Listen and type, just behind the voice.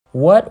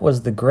What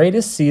was the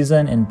greatest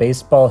season in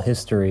baseball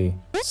history?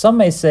 Some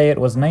may say it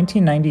was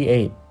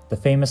 1998, the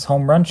famous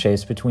home run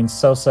chase between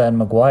Sosa and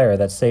McGwire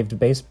that saved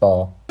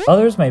baseball.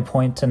 Others may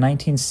point to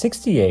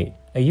 1968,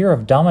 a year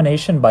of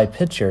domination by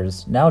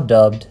pitchers, now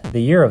dubbed the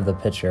Year of the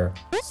Pitcher.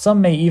 Some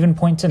may even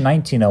point to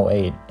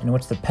 1908, in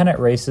which the pennant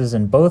races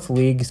in both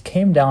leagues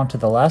came down to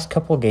the last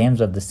couple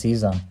games of the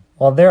season.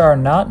 While there are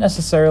not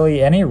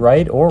necessarily any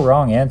right or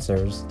wrong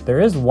answers,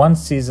 there is one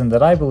season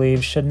that I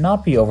believe should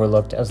not be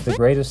overlooked as the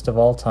greatest of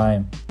all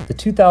time. The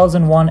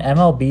 2001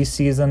 MLB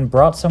season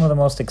brought some of the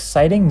most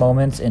exciting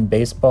moments in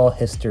baseball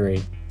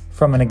history.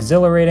 From an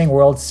exhilarating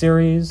World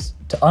Series,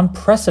 to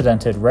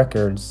unprecedented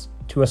records,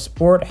 to a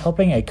sport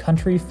helping a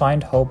country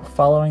find hope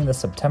following the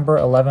September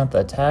 11th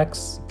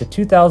attacks, the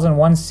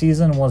 2001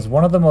 season was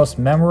one of the most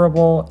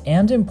memorable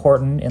and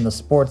important in the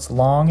sport's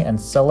long and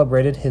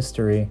celebrated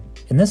history.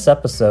 In this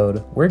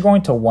episode, we're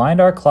going to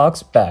wind our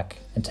clocks back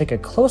and take a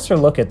closer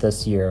look at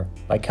this year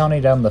by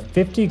counting down the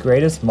 50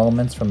 greatest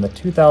moments from the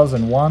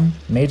 2001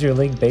 Major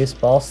League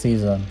Baseball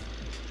season.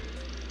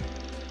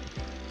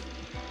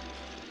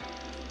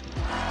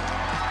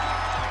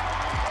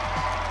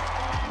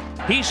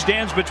 He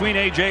stands between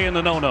AJ and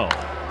the no-no.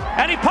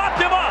 And he popped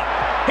him up.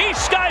 He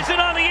skies it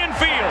on the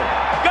infield.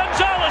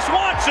 Gonzalez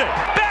wants it.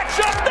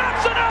 Backs up,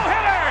 that's a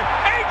no-hitter.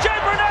 AJ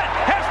Burnett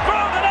has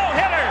thrown the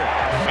no-hitter.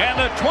 And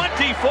the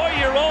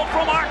 24-year-old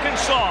from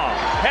Arkansas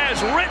has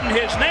written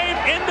his name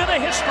into the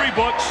history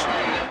books.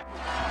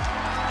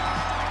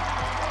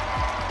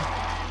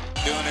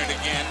 Doing it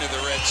again to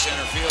the red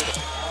center field.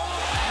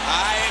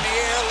 High in the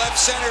air, left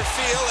center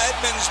field.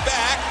 Edmonds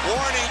back.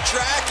 Warning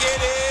track.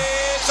 It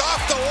is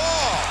off the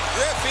wall.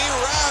 Griffey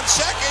round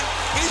second.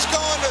 He's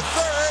going to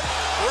third.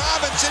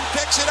 Robinson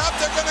picks it up.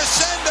 They're going to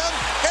send him.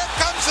 Here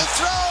comes the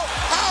throw.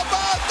 How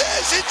about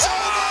this? It's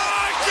over.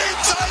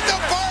 Inside the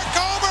park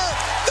homer.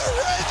 The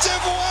Reds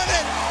have won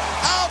it.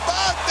 How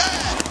about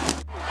that?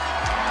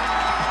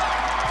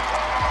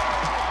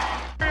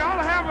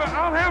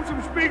 I'll have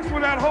some speaks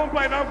with that home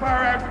plate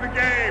umpire after the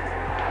game.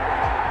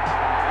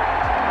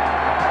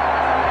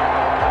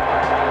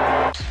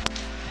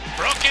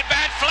 Broken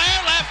bat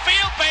flare, left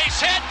field,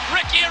 base hit.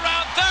 Ricky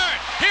around third.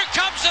 Here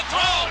comes the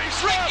throw.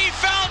 Ricky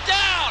fell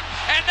down.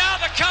 And now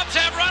the Cubs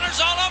have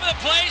runners all over the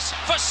place.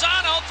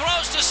 Fasano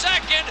throws to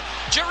second.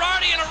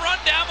 Girardi in a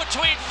rundown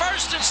between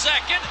first and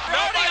second.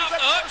 Brody off the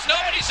hook.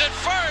 Nobody's at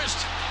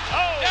first.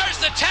 There's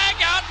the tag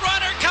out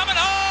runner coming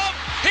home.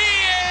 He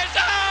is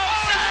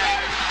out.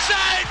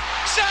 Safe,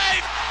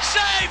 safe,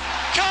 safe.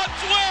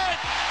 Cubs win.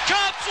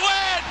 Cubs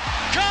win.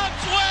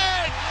 Cubs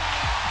win.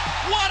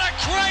 What a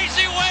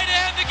crazy way to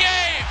end the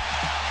game.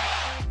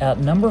 At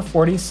number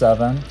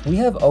 47, we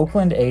have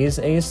Oakland A's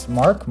ace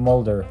Mark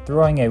Mulder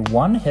throwing a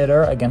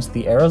one-hitter against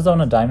the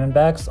Arizona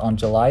Diamondbacks on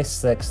July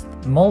 6th.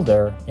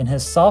 Mulder, in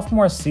his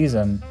sophomore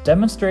season,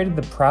 demonstrated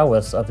the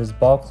prowess of his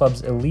ball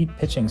club's elite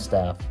pitching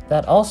staff.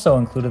 That also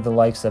included the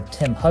likes of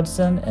Tim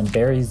Hudson and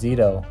Barry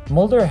Zito.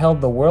 Mulder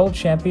held the world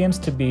champions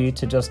to be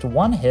to just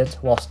one hit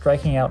while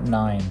striking out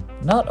 9.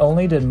 Not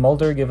only did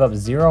Mulder give up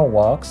 0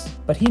 walks,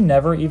 but he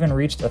never even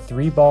reached a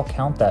 3-ball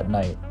count that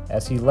night,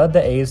 as he led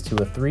the A's to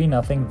a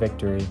 3-0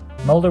 victory.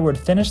 Mulder would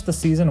finish the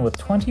season with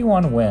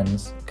 21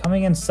 wins,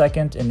 coming in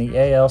second in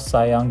the AL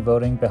Cy Young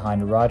voting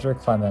behind Roger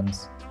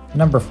Clemens.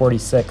 Number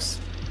 46.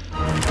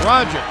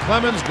 Roger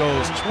Clemens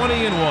goes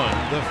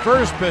 20-1, the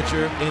first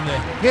pitcher in the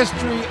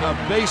history of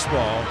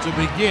baseball to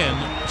begin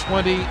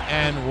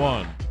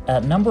 20-1.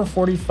 At number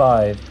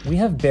 45, we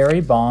have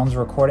Barry Bonds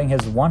recording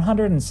his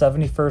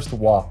 171st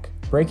walk,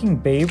 breaking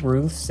Babe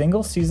Ruth's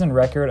single-season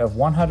record of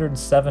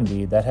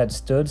 170 that had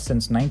stood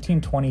since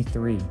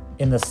 1923.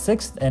 In the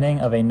 6th inning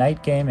of a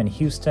night game in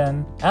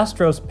Houston,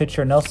 Astros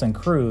pitcher Nelson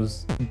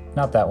Cruz,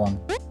 not that one,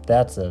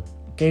 that's it,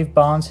 gave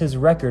Bonds his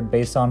record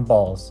base on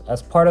balls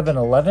as part of an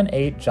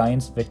 11-8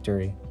 Giants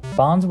victory.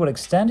 Bonds would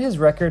extend his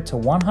record to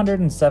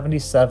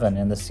 177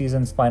 in the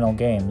season's final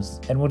games,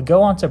 and would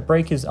go on to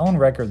break his own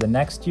record the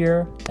next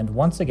year and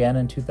once again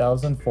in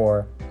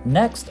 2004.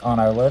 Next on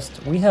our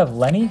list, we have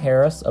Lenny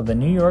Harris of the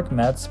New York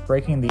Mets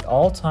breaking the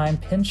all-time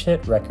pinch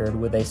hit record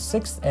with a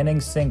 6th-inning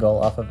single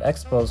off of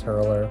Expos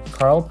hurler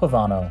Carl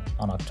Pavano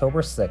on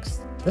October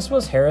 6th. This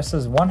was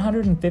Harris's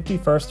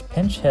 151st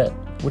pinch hit,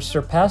 which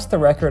surpassed the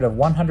record of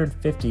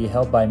 150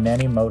 held by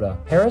Manny Mota.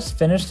 Harris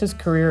finished his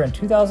career in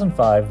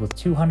 2005 with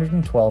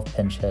 212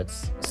 pinch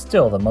hits,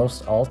 still the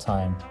most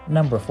all-time.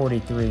 Number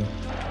 43. Deep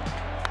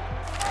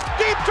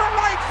to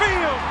right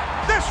field.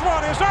 This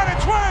one is on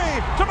its way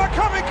to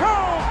McCovey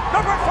Cove.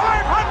 Number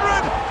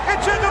 500.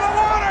 It's into the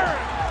water.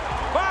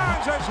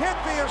 Bonds has hit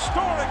the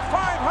historic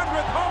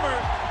 500th homer,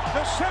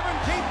 the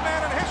 17th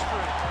man in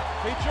history.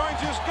 He joins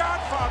his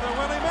godfather,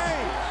 Willie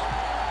Mays.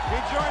 He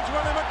joins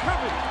Willie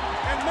McCovey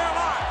and Mel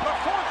Ott, the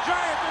 4th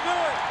Giant to do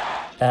it.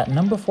 At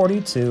number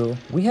 42,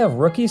 we have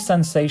rookie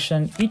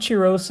sensation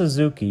Ichiro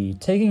Suzuki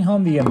taking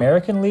home the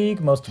American League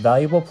Most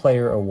Valuable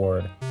Player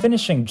Award.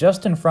 finishing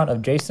just in front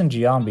of Jason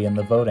Giambi in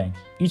the voting.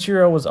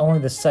 Ichiro was only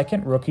the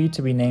second rookie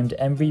to be named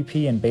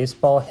MVP in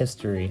baseball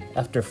history,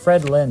 after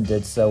Fred Lynn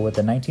did so with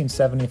the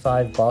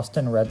 1975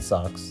 Boston Red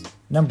Sox.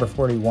 Number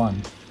 41.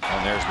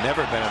 And there's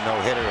never been a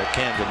no-hitter at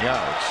Camden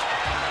Yards.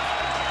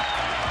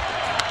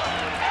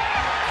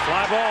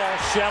 Fly ball,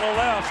 shallow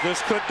left.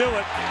 This could do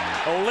it.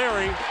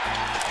 O'Leary.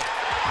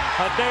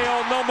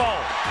 Hideo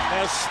Nomo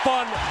has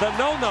spun the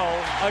no-no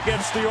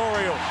against the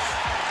Orioles.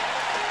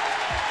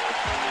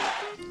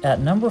 At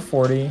number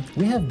 40,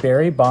 we have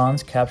Barry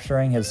Bonds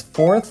capturing his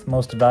 4th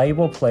Most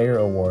Valuable Player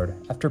award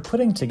after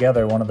putting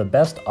together one of the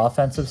best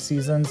offensive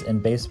seasons in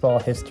baseball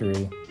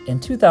history. In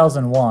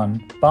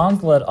 2001,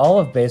 Bonds led all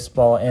of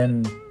baseball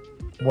in,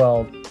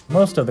 well,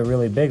 most of the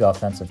really big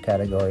offensive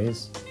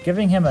categories,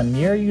 giving him a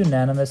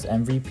near-unanimous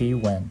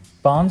MVP win.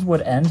 Bonds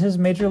would end his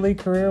major league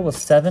career with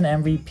 7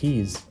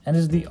 MVPs and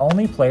is the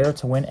only player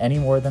to win any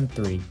more than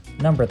 3.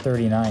 Number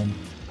 39.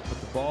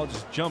 But the ball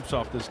just jumps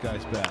off this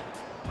guy's bat.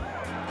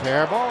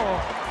 Fair ball.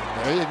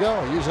 There you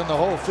go. Using the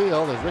whole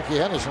field as Ricky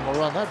Henderson will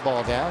run that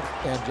ball down,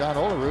 and John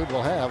Olerud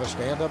will have a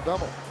stand-up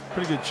double.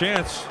 Pretty good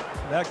chance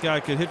that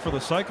guy could hit for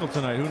the cycle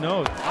tonight. Who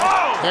knows?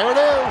 Oh! There it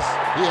is.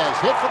 He has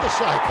hit for the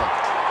cycle.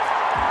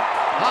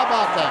 How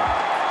about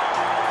that?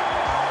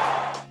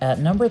 At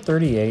number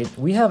 38,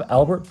 we have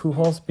Albert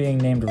Pujols being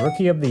named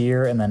Rookie of the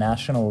Year in the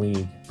National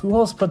League.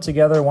 Pujols put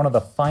together one of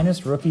the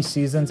finest rookie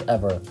seasons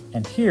ever,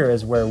 and here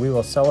is where we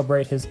will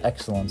celebrate his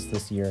excellence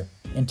this year.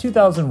 In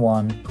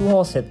 2001,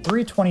 Pujols hit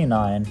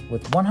 .329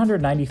 with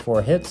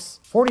 194 hits,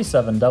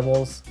 47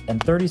 doubles,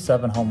 and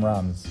 37 home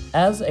runs.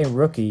 As a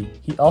rookie,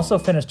 he also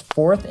finished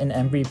 4th in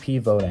MVP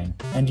voting,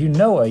 and you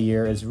know a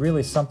year is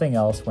really something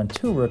else when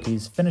 2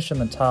 rookies finish in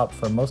the top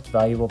for Most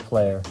Valuable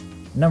Player.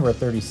 Number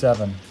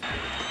 37.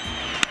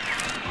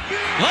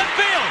 Left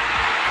field.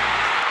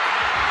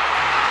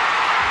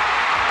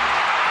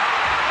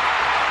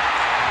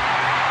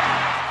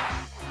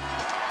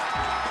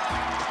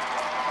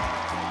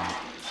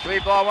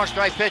 3-1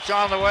 strike pitch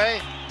on the way.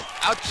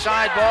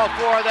 Outside ball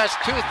 4. That's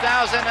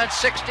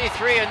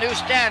 2,063, a new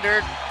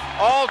standard.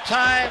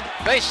 All-time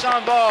base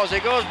on balls.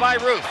 It goes by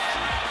Ruth.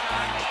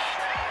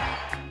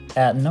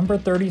 At number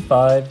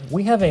 35,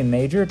 we have a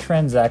major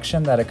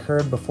transaction that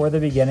occurred before the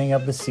beginning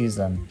of the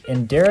season,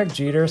 in Derek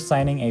Jeter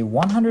signing a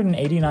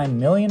 $189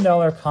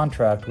 million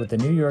contract with the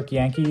New York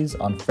Yankees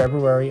on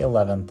February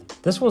 11th.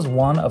 This was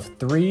one of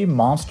 3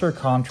 monster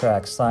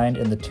contracts signed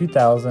in the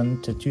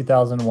 2000 to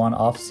 2001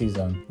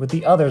 offseason, with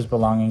the others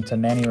belonging to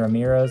Manny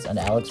Ramirez and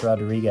Alex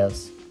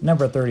Rodriguez.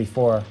 Number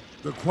 34.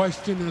 The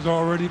question has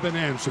already been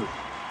answered.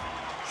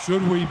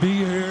 Should we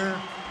be here?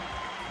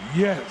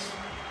 Yes.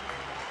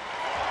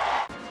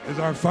 As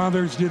our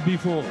fathers did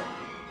before,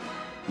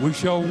 we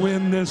shall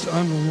win this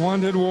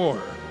unwanted war,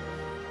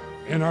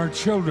 and our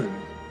children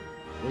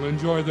will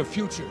enjoy the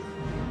future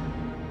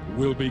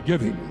we'll be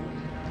giving.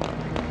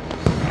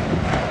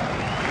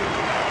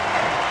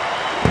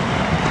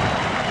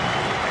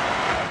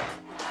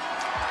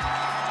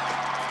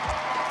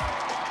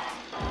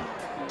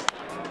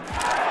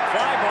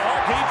 Fly ball,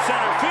 deep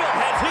center field.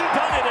 Has he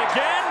done it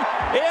again?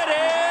 It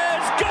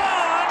is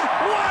gone!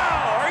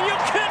 Wow! Are you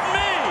kidding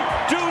me?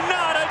 Do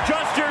not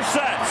adjust your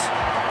sets.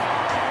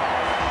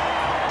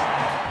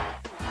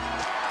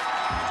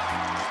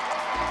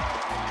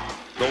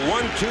 The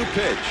 1-2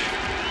 pitch.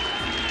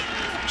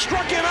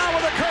 Struck him out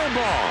with a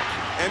curveball.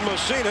 And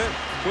Messina,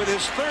 with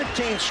his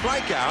 13th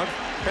strikeout,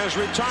 has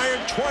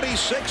retired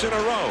 26 in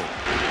a row.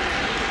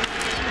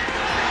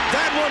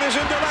 That one is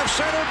into left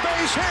center,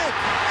 base hit.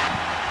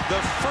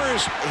 The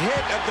first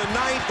hit of the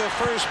night, the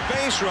first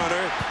base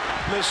runner.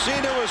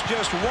 Messina was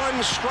just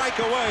 1 strike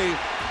away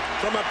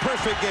from a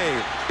perfect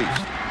game.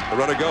 The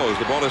runner goes.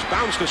 The ball is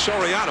bounced to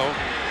Soriano.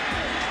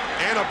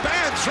 And a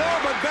bad throw,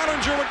 but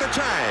Bellinger with the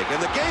tag,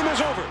 and the game is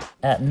over.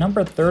 At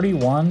number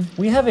 31,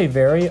 we have a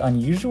very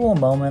unusual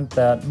moment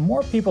that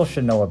more people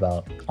should know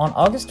about. On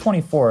August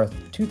 24th,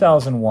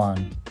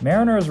 2001,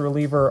 Mariners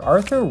reliever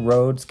Arthur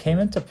Rhodes came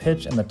in to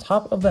pitch in the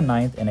top of the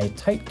 9th in a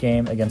tight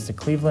game against the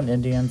Cleveland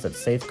Indians at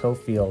Safeco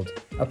Field.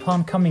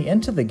 Upon coming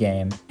into the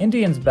game,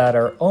 Indians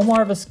batter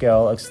Omar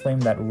Vizquel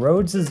exclaimed that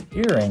Rhodes'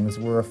 earrings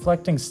were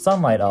reflecting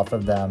sunlight off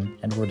of them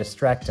and were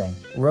distracting.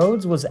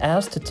 Rhodes was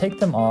asked to take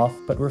them off,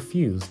 but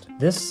refused.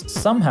 This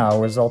somehow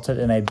resulted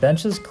in a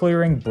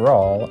benches-clearing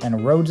brawl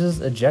and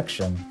Rhodes'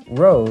 ejection.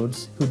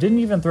 Rhodes, who didn't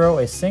even throw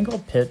a single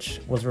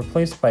pitch, was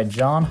replaced by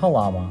John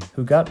Halama,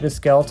 who got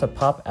Vizquel to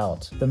pop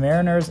out. The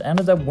Mariners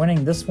ended up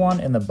winning this one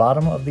in the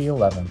bottom of the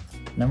 11th.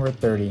 Number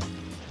 30.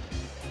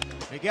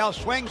 Miguel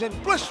swings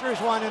and blisters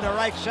one into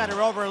right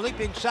center over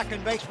leaping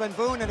second baseman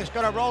Boone, and it's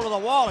going to roll to the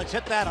wall. It's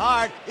hit that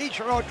hard.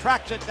 Ichiro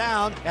tracks it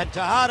down, and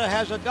Tejada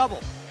has a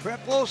double.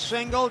 Triple,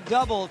 single,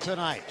 double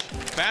tonight.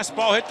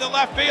 Fastball hit the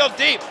left field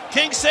deep.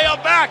 King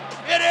sailed back.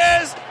 It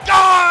is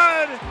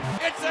gone!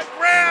 It's a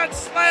grand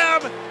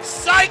slam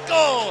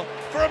cycle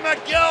for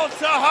Miguel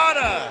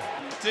Tejada.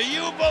 Do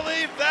you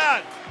believe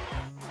that?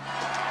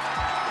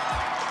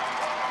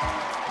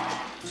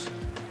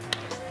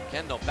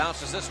 Kendall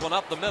bounces this one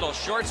up the middle.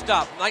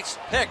 Shortstop, nice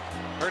pick.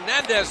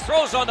 Hernandez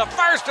throws on the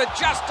first and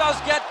just does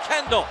get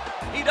Kendall.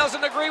 He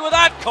doesn't agree with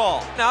that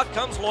call. Now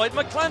comes Lloyd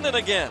McClendon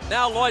again.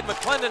 Now Lloyd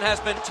McClendon has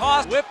been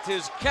tossed, whipped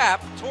his cap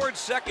towards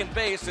second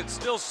base. It's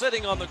still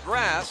sitting on the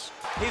grass.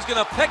 He's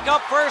going to pick up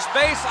first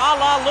base a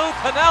la Lou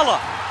Piniella.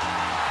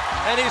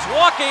 And he's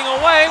walking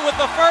away with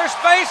the first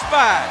base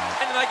bag.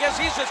 And I guess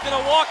he's just going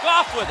to walk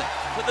off with it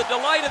to the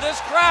delight of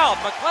this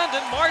crowd.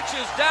 McClendon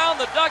marches down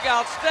the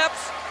dugout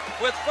steps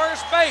with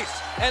first base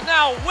and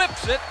now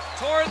whips it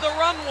toward the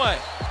runway.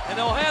 And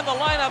he'll hand the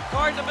lineup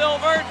card to Bill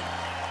Verdon.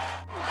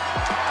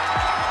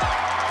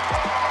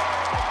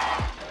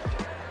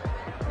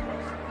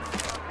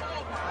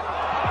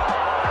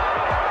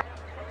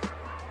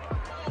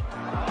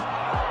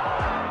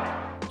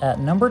 At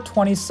number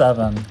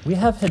 27, we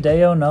have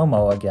Hideo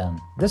Nomo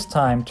again, this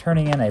time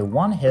turning in a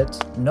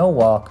one-hit,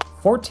 no-walk,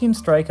 14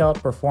 strikeout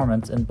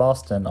performance in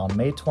Boston on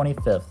May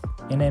 25th.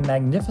 In a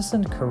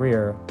magnificent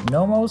career,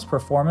 Nomo's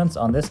performance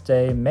on this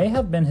day may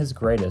have been his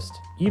greatest,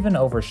 even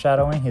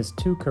overshadowing his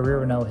 2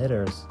 career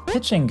no-hitters.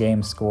 Pitching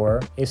game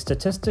score, a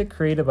statistic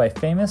created by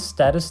famous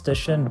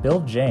statistician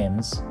Bill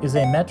James, is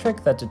a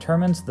metric that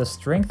determines the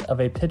strength of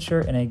a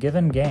pitcher in a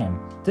given game.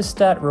 This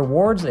stat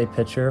rewards a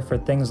pitcher for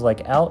things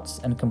like outs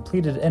and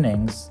completed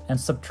innings, and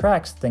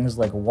subtracts things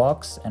like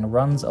walks and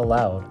runs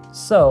allowed.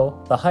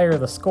 So, the higher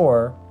the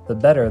score, the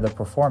better the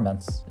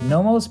performance.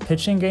 Nomo's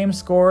pitching game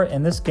score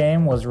in this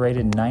game was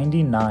rated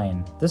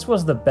 99. This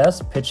was the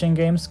best pitching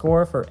game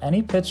score for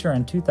any pitcher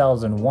in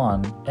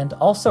 2001, and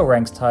also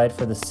ranks tied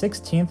for the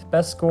 16th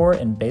best score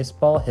in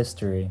baseball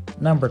history.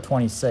 Number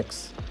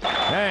 26.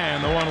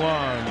 And the 1-1,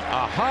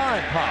 a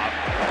high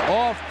pop,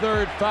 off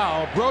third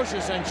foul.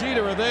 Brocious and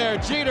Jeter are there.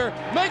 Jeter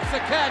makes the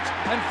catch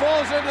and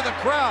falls into the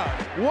crowd.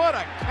 What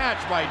a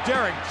catch by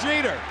Derek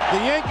Jeter. The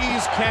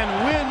Yankees can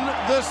win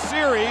the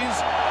series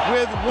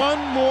with one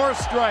more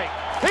strike.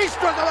 He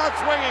struck him out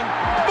swinging.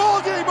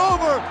 Ball game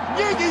over.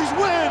 Yankees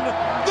win.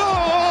 The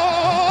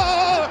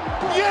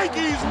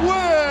Yankees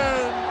win.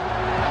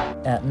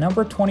 At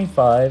number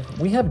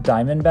 25, we have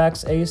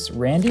Diamondbacks ace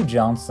Randy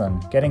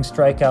Johnson getting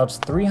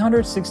strikeouts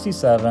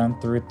 367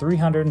 through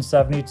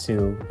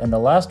 372 in the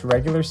last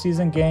regular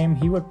season game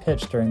he would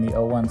pitch during the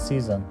 01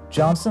 season.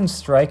 Johnson's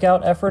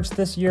strikeout efforts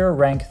this year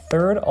rank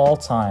 3rd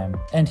all-time,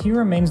 and he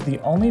remains the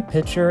only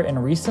pitcher in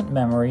recent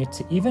memory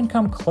to even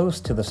come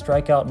close to the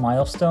strikeout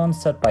milestone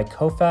set by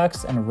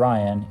Koufax and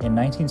Ryan in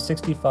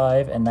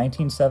 1965 and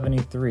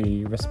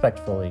 1973,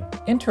 respectively.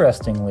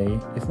 Interestingly,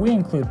 if we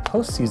include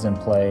postseason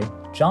play,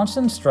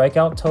 Johnson's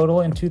strikeout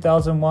total in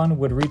 2001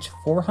 would reach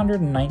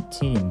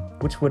 419,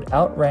 which would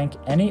outrank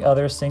any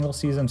other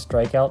single-season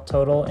strikeout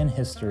total in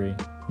history.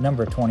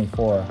 Number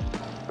 24.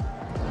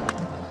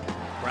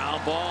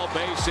 Ground ball,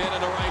 base hit in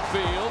the right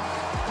field.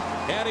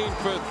 Heading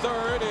for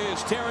third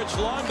is Terrence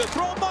Long. The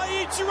throw by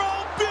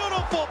Ichiro.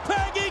 Beautiful.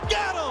 Peggy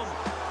got him.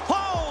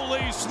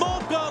 Holy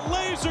smoke, a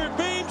laser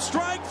beam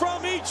strike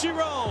from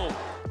Ichiro.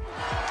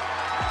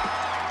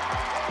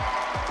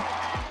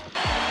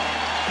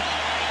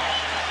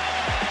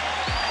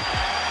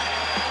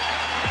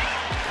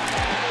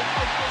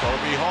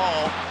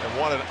 Hall, and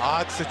what an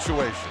odd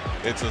situation.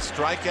 It's a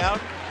strikeout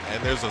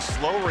and there's a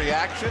slow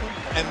reaction,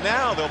 and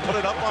now they'll put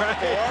it up on the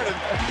board, and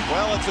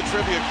well, it's a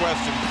trivia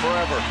question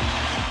forever.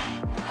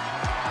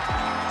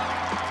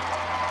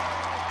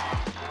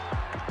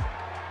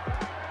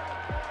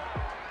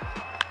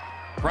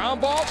 Ground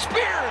ball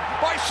speared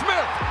by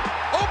Smith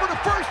over to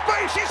first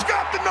base. He's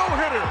got the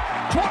no-hitter.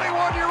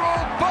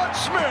 21-year-old Bud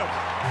Smith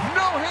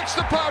no-hits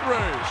the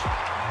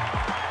Padres.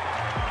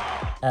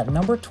 At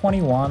number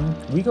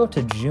 21, we go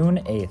to June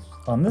 8th.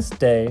 On this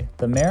day,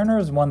 the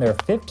Mariners won their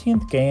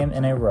 15th game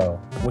in a row,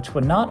 which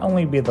would not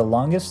only be the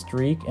longest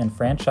streak in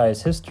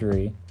franchise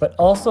history, but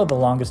also the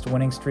longest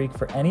winning streak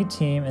for any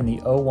team in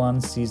the 01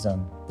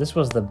 season. This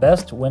was the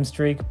best win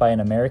streak by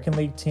an American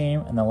League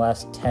team in the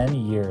last 10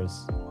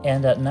 years.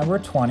 And at number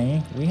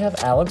 20, we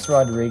have Alex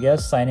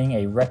Rodriguez signing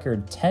a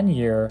record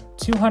 10-year,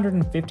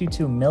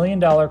 $252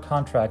 million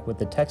contract with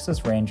the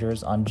Texas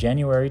Rangers on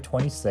January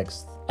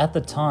 26th. At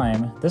the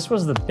time, this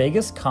was the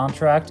biggest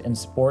contract in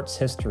sports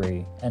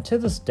history, and to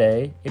this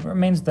day, it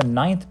remains the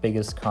 9th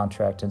biggest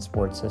contract in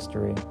sports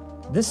history.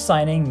 This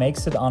signing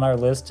makes it on our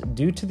list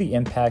due to the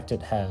impact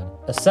it had,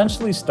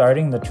 essentially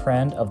starting the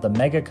trend of the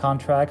mega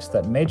contracts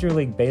that Major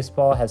League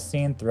Baseball has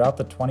seen throughout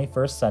the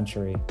 21st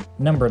century.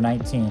 Number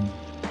 19.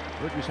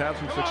 Ricky's had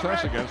some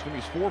success against him.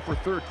 He's 4 for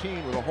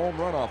 13 with a home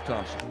run off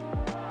Thompson.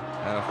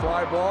 And a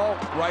fly ball,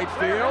 right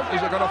field.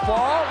 Is it going to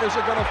fall? Is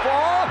it going to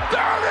fall?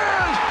 There it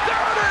is!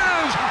 There it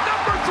is!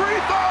 Number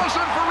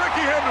 3,000 for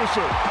Ricky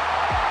Henderson.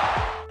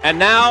 And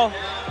now,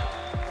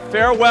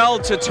 farewell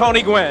to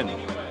Tony Gwynn.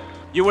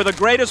 You were the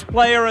greatest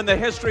player in the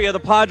history of the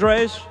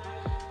Padres,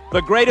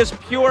 the greatest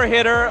pure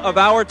hitter of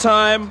our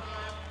time,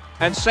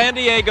 and San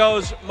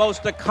Diego's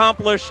most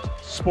accomplished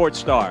sports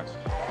star.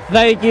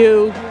 Thank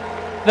you,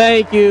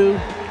 thank you,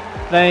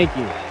 thank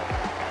you.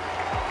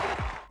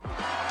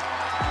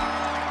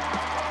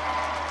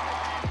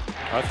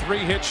 A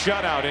 3-hit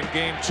shutout in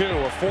Game 2,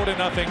 a 4-0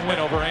 win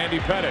over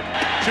Andy Pettitte.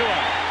 2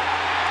 out.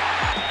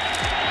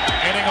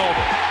 Inning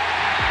over.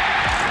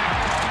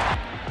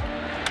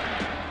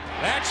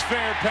 That's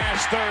fair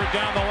past third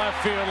down the left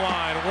field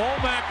line.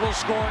 Womack will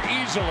score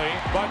easily.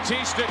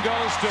 Bautista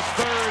goes to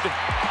third.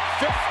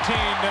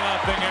 15-0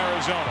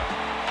 Arizona.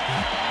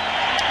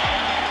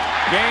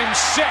 Game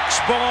 6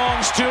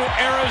 belongs to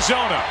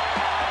Arizona.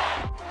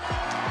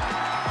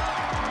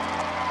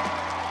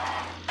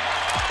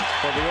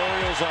 For the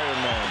Orioles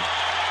Iron Man.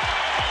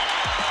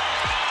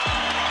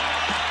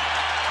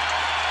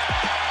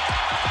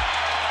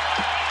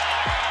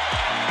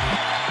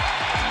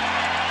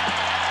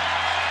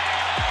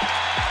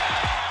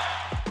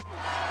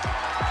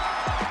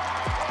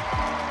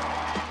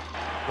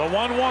 The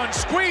 1-1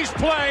 squeeze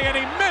play, and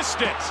he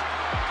missed it.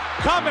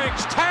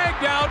 Cummings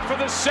tagged out for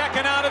the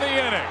second out of the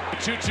inning.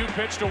 2-2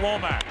 pitch to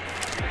Womack.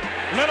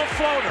 Little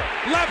floater,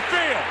 left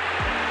field.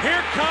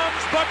 Here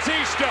comes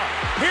Bautista.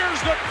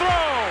 Here's the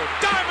throw.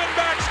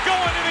 Diamondbacks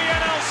going to the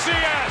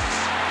NLCS.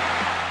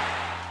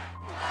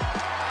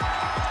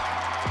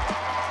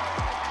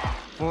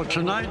 For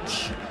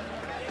tonight's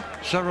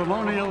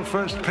ceremonial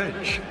first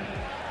pitch,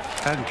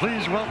 and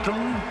please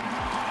welcome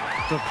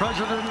the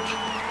President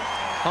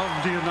of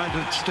the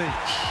United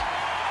States.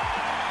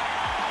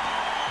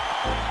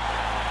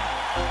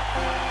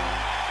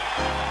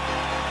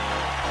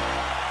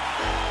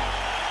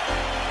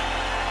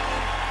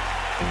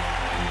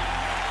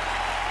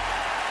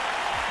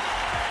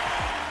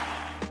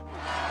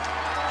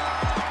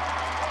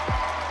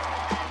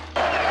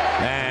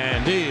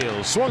 And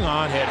Deal swung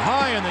on, hit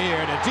high in the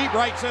air to deep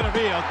right center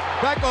field.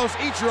 Back goes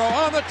Ichiro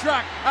on the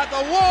track at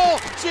the wall.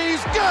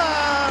 She's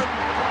gone!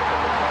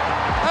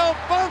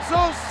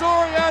 Alfonso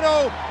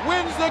Soriano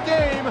wins the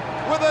game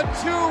with a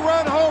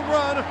 2-run home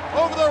run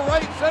over the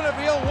right center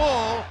field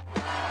wall.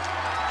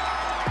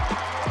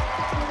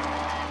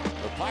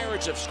 The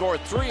Pirates have scored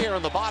 3 here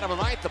in the bottom of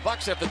the ninth. The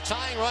Bucks have the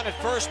tying run at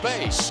first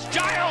base.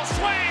 Giles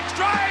swings,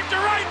 drive to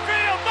right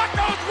field.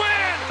 Buccos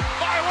win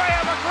by way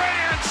of a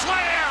grand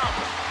slam.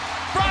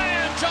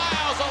 Brian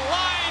Giles, a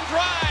line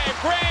drive,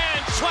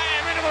 grand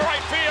slam into the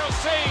right field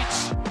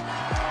seats.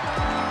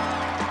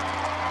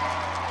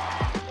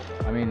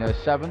 I mean, the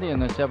 70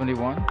 and the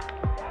 71.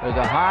 There's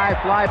a high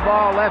fly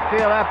ball, left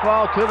field, that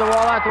ball to the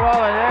wall, at the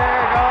wall, and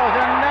there goes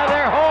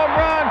another home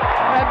run.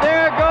 And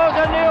there goes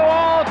a new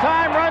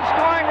all-time run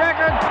scoring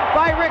record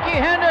by Ricky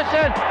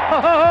Henderson.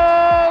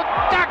 Oh,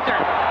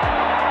 doctor!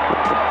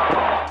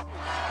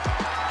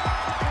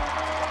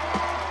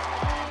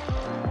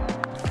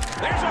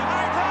 There's a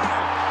high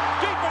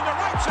drive deep into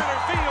right center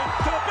field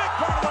to the big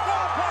part of the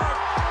ballpark.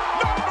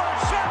 Number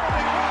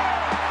 71,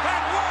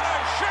 and what a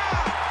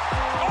shot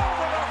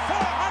over the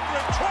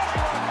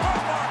 420-run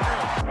ball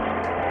marker.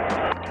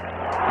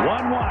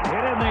 1-1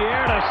 hit in the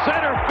air to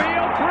center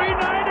field.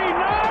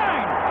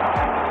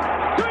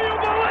 399. Do you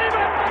believe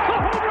it? The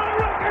home run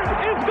record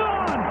is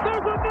gone.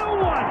 There's a new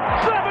one.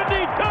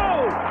 72.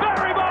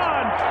 Barry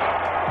Bonds.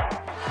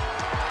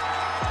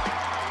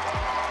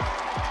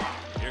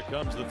 Here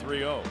comes the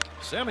 3-0.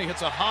 Sammy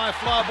hits a high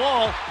fly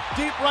ball,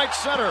 deep right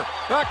center.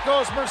 Back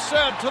goes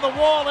Merced to the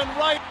wall and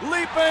right,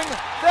 leaping.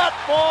 That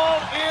ball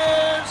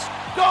is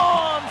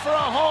gone for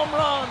a home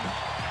run.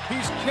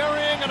 He's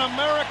carrying an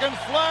American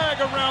flag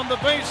around the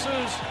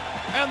bases,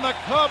 and the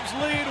Cubs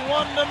lead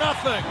 1-0.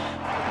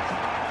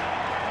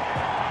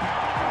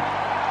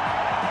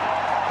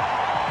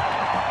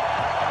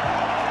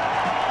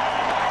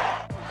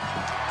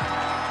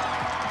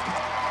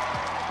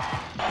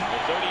 The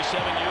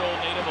 37-year-old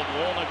native of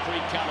Walnut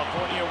Creek,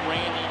 California,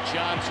 Randy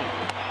Johnson.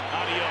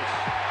 Adios.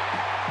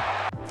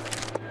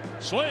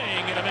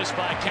 Swing and a miss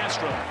by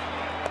Castro.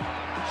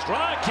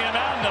 Strike him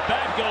out and the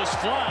bat goes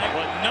flying,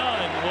 but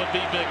none would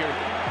be bigger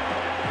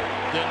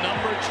than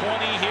number 20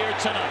 here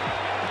tonight.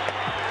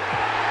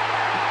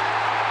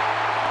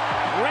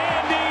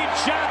 Randy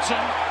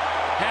Johnson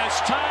has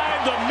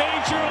tied the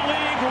Major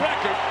League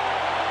record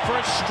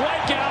for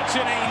strikeouts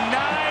in a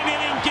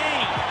 9-inning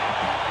game.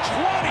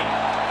 20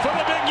 for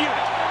the big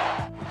unit.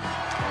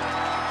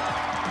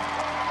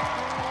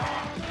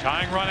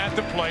 Tying run at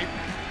the plate.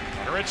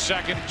 Runner at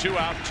second, 2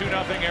 out, 2-0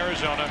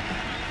 Arizona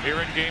here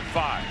in Game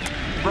 5.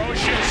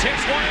 Brocious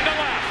hits one into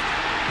left.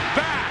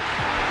 Back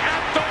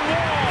at the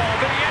wall.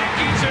 The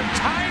Yankees have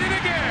tied it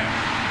again.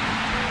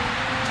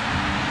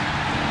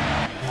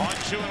 On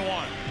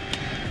 2-1.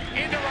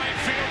 Into right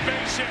field,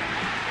 base hit.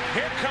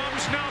 Here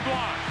comes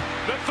Knobloch.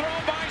 The throw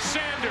by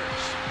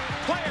Sanders.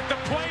 Play at the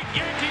plate,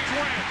 Yankees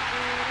win.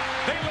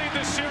 They lead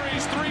the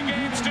series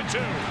 3-2.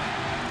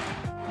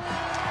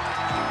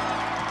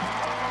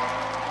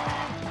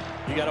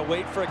 You got to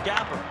wait for a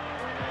gapper.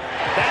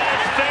 That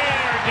is fair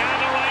down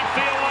the right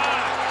field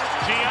line.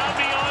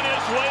 Giambi on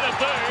his way to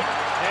third,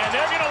 and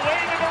they're going to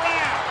wave him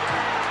around.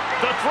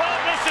 The throw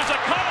misses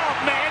a cutoff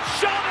man,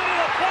 shot into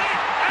the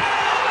plate,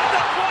 out of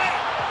the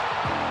plate.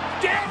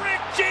 Derek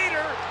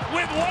Jeter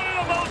with one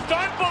of the most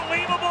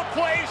unbelievable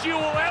plays you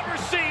will ever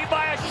see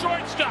by a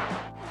shortstop.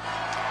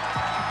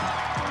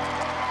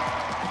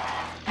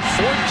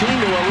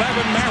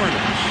 14-11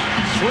 Mariners.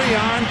 3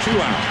 on,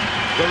 2 out.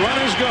 The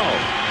runners go.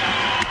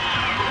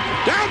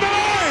 Down the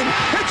line.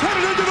 It's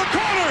headed into the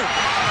corner.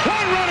 1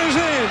 run is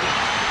in.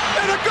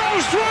 And it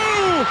goes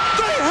through.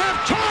 They have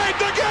tied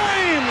the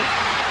game.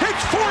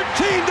 It's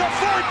 14-14.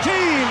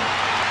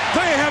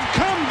 They have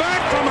come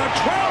back from a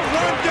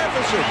 12-run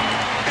deficit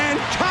and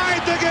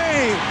tied the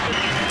game.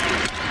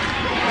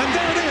 And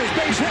there it is,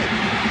 base hit.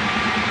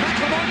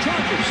 McLemore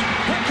charges.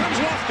 Here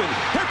comes Lofton.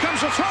 Here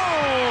comes the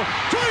throw.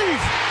 Deep.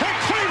 And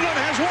Cleveland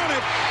has won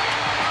it.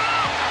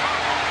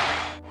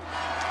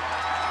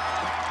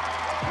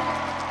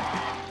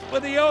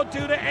 With the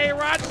 0-2 to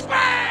A-Rod, swing,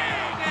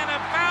 and a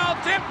foul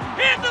tip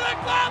into the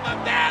glove of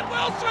Dan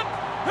Wilson,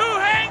 who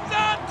hangs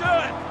on to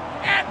it.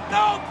 And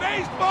no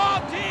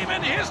baseball team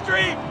in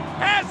history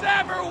has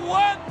ever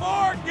won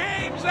more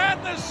games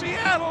than the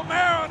Seattle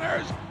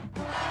Mariners.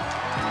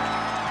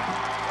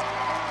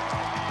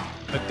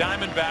 The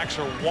Diamondbacks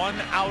are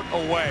 1 out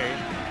away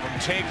from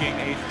taking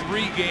a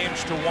 3-1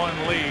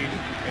 lead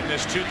in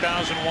this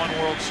 2001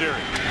 World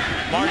Series.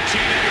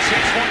 Martinez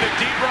hits one to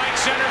deep right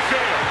center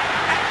field.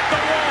 The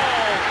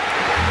wall.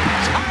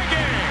 Tie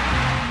game.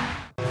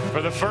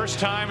 For the first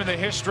time in the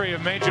history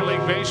of Major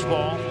League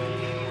Baseball,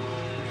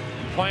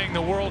 playing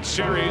the World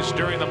Series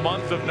during the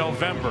month of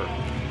November,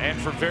 and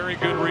for very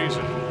good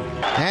reason.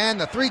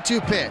 And the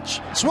 3-2 pitch.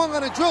 Swung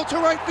on a drill to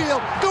right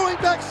field. Going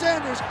back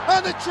Sanders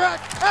on the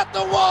track at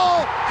the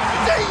wall.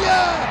 See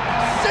ya!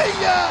 See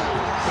ya!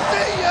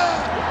 See ya!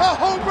 A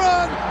home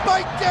run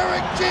by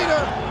Derek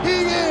Jeter.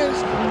 He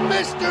is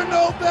Mr.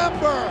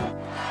 November.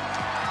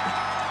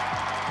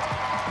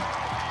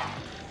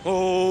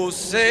 Oh,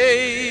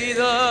 say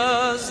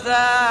does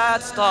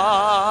that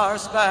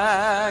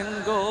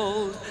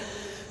star-spangled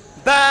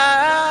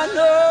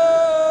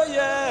banner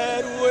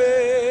yet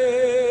wave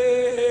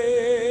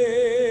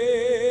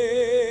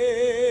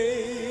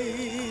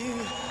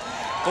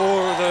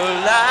o'er the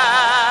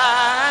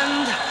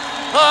land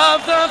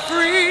of the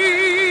free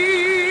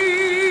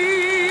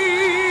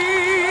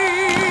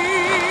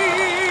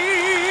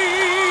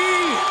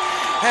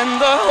and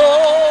the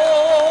home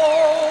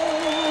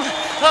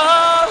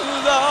of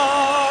the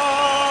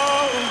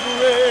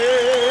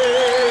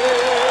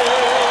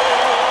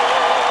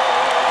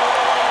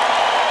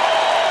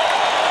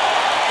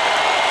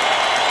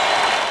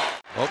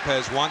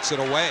Lopez wants it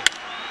away.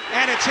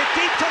 And it's hit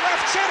deep to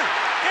left center.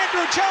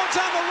 Andrew Jones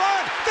on the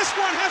run. This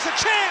one has a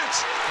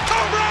chance.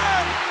 Home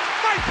run!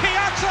 Mike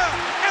Piazza,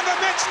 and the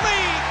Mets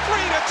lead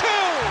 3-2.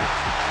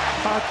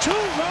 A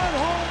 2-run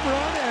home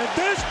run, and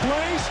this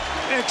place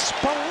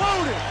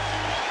exploded.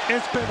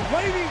 It's been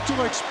waiting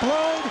to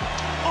explode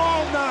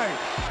all night.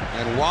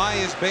 And why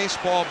is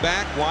baseball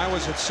back? Why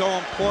was it so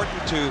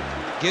important to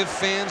give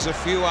fans a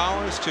few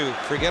hours to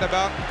forget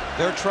about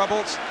their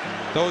troubles?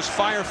 Those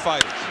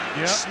firefighters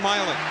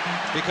smiling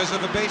because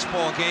of a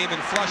baseball game in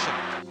Flushing.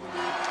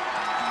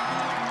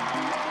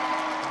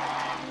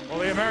 Well,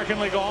 the American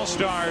League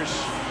All-Stars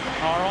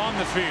are on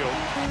the field.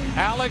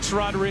 Alex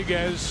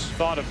Rodriguez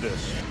thought of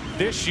this.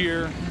 This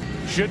year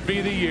should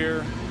be the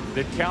year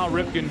that Cal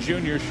Ripken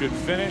Jr. should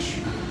finish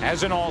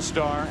as an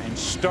All-Star and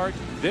start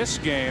this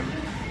game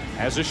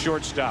as a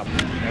shortstop.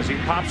 As he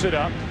pops it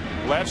up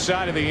left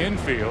side of the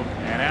infield,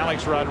 and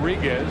Alex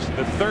Rodriguez,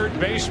 the third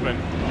baseman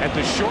at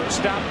the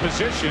shortstop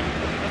position,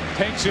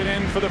 takes it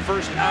in for the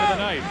first out of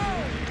the night.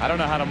 I don't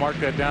know how to mark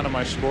that down in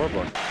my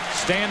scorebook.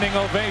 Standing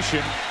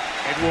ovation.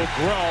 It will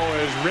grow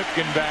as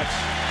Ripken bats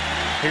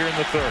here in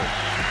the third.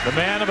 The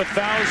man of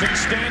 1,000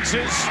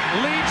 stances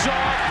leads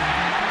off,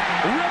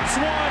 rips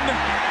one,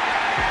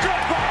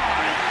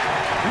 goodbye.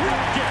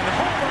 Ripken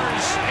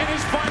homers in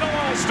his final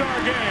All-Star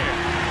game.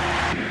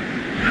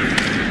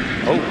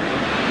 Oh,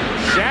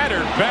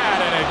 shattered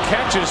bat, and it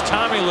catches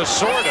Tommy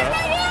Lasorda,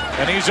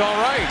 and he's all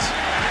right.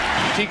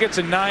 He gets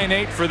a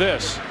 9-8 for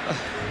this.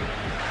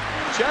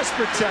 Chest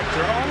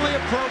protector, only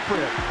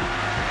appropriate.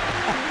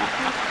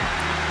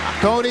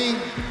 Tony,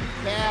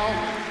 Cal,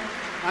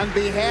 on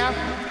behalf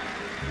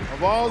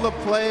of all the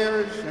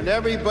players and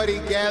everybody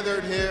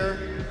gathered here,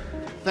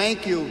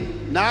 thank you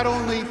not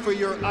only for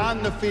your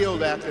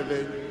on-the-field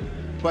activity,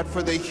 but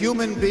for the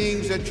human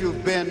beings that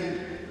you've been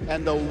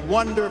and the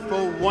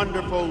wonderful,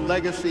 wonderful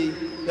legacy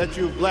that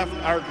you've left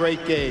our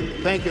great game.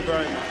 Thank you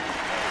very much.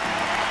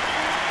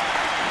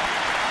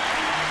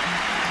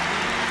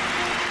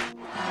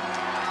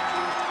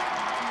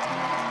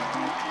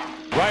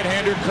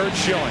 Right-hander Kurt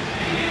Schilling.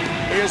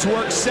 He has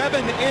worked 7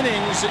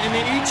 innings in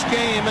each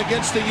game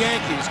against the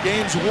Yankees,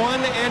 games 1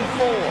 and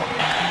 4.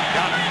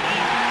 Got it.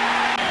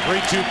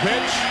 3-2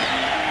 pitch,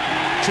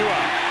 2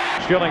 out.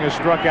 Schilling has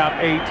struck out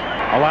 8,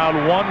 allowed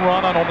 1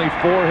 run on only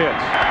 4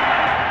 hits.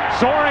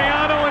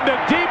 Soriano into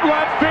deep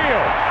left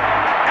field.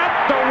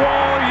 At the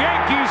wall,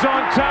 Yankees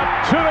on top,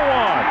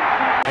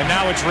 2-1. And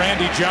now it's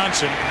Randy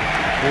Johnson,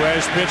 who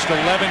has pitched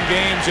 11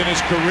 games in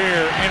his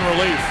career in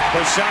relief.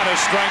 Posada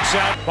strikes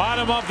out,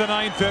 bottom of the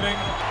 9th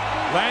inning.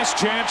 Last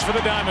chance for the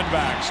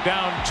Diamondbacks,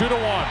 down 2-1.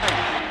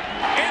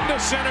 Into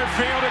center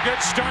field, a good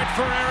start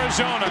for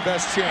Arizona.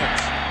 Best chance.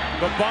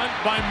 The bunt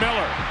by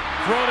Miller.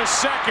 Throw to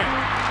second.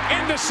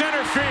 Into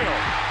center field.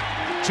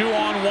 2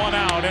 on, 1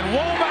 out, and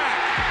Womack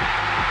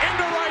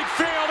into right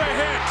field, a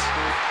hit.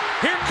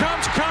 Here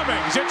comes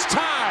Cummings. It's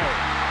tied.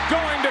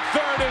 Going to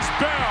third is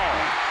Bell.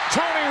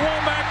 Tony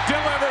Womack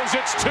delivers.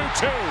 It's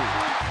 2-2.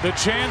 The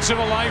chance of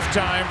a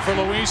lifetime for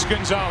Luis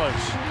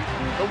Gonzalez.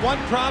 The one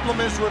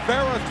problem is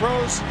Rivera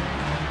throws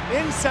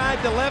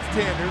inside the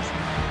left-handers,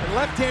 and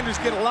left-handers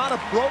get a lot of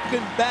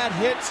broken bat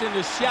hits in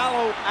the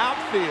shallow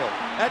outfield.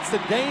 That's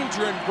the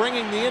danger in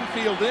bringing the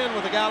infield in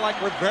with a guy like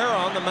Rivera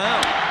on the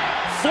mound.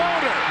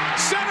 Floater,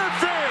 center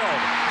field.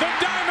 The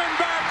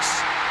Diamondbacks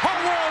are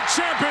world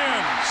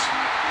champions.